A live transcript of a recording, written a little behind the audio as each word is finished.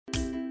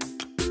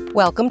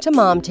Welcome to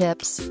Mom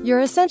Tips, your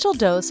essential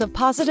dose of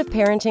positive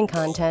parenting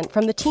content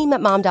from the team at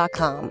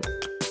Mom.com.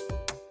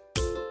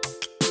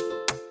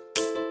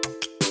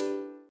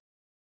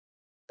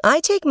 I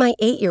take my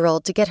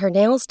 8-year-old to get her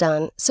nails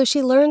done so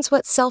she learns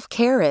what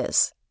self-care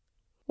is.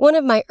 One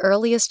of my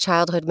earliest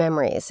childhood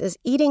memories is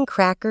eating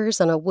crackers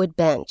on a wood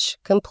bench,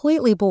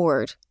 completely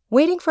bored,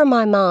 waiting for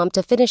my mom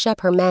to finish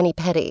up her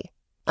mani-pedi.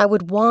 I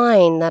would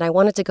whine that I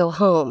wanted to go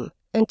home,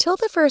 until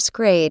the first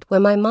grade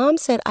when my mom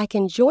said I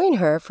can join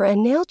her for a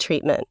nail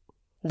treatment.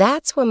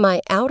 That's when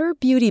my outer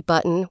beauty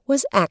button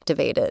was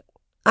activated.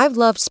 I've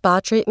loved spa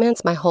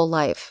treatments my whole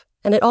life,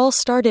 and it all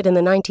started in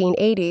the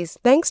 1980s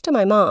thanks to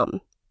my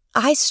mom.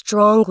 I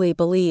strongly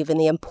believe in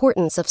the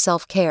importance of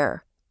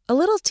self-care. A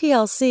little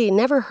TLC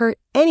never hurt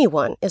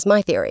anyone, is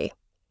my theory.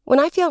 When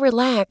I feel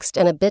relaxed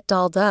and a bit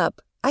dolled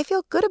up, I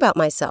feel good about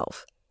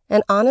myself.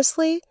 And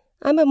honestly,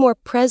 I'm a more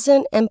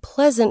present and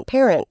pleasant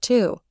parent,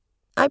 too.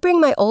 I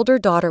bring my older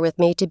daughter with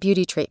me to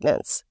beauty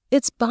treatments.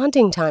 It's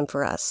bonding time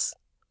for us.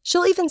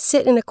 She'll even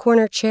sit in a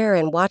corner chair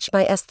and watch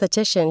my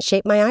esthetician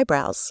shape my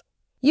eyebrows.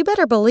 You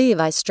better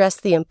believe I stress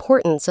the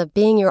importance of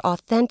being your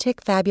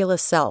authentic,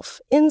 fabulous self,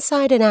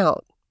 inside and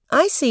out.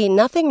 I see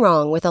nothing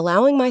wrong with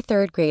allowing my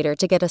 3rd grader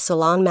to get a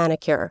salon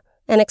manicure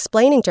and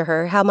explaining to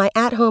her how my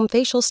at-home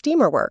facial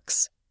steamer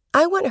works.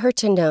 I want her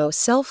to know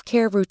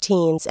self-care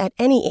routines at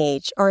any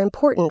age are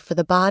important for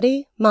the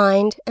body,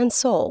 mind, and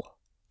soul.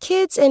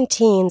 Kids and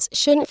teens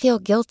shouldn't feel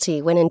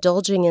guilty when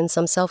indulging in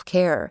some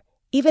self-care,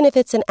 even if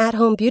it's an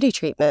at-home beauty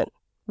treatment.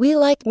 We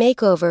like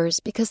makeovers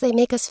because they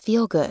make us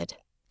feel good.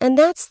 And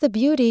that's the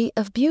beauty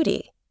of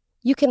beauty.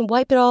 You can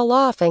wipe it all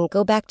off and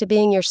go back to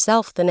being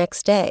yourself the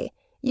next day.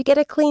 You get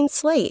a clean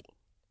slate.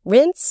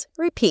 Rinse,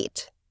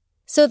 repeat.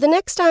 So the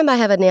next time I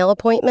have a nail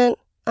appointment,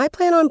 I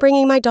plan on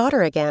bringing my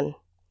daughter again.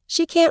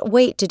 She can't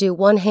wait to do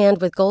one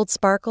hand with gold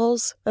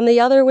sparkles and the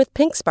other with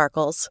pink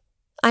sparkles.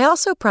 I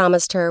also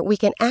promised her we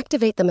can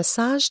activate the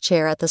massage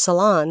chair at the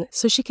salon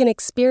so she can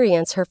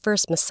experience her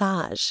first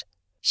massage.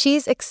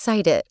 She's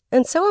excited,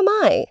 and so am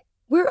I.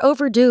 We're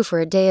overdue for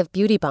a day of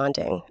beauty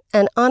bonding,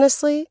 and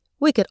honestly,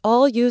 we could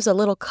all use a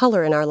little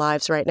color in our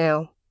lives right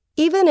now,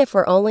 even if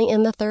we're only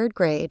in the 3rd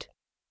grade.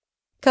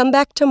 Come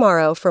back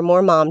tomorrow for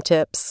more mom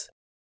tips.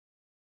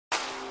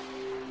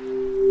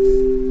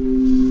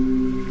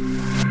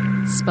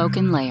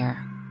 Spoken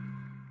Layer.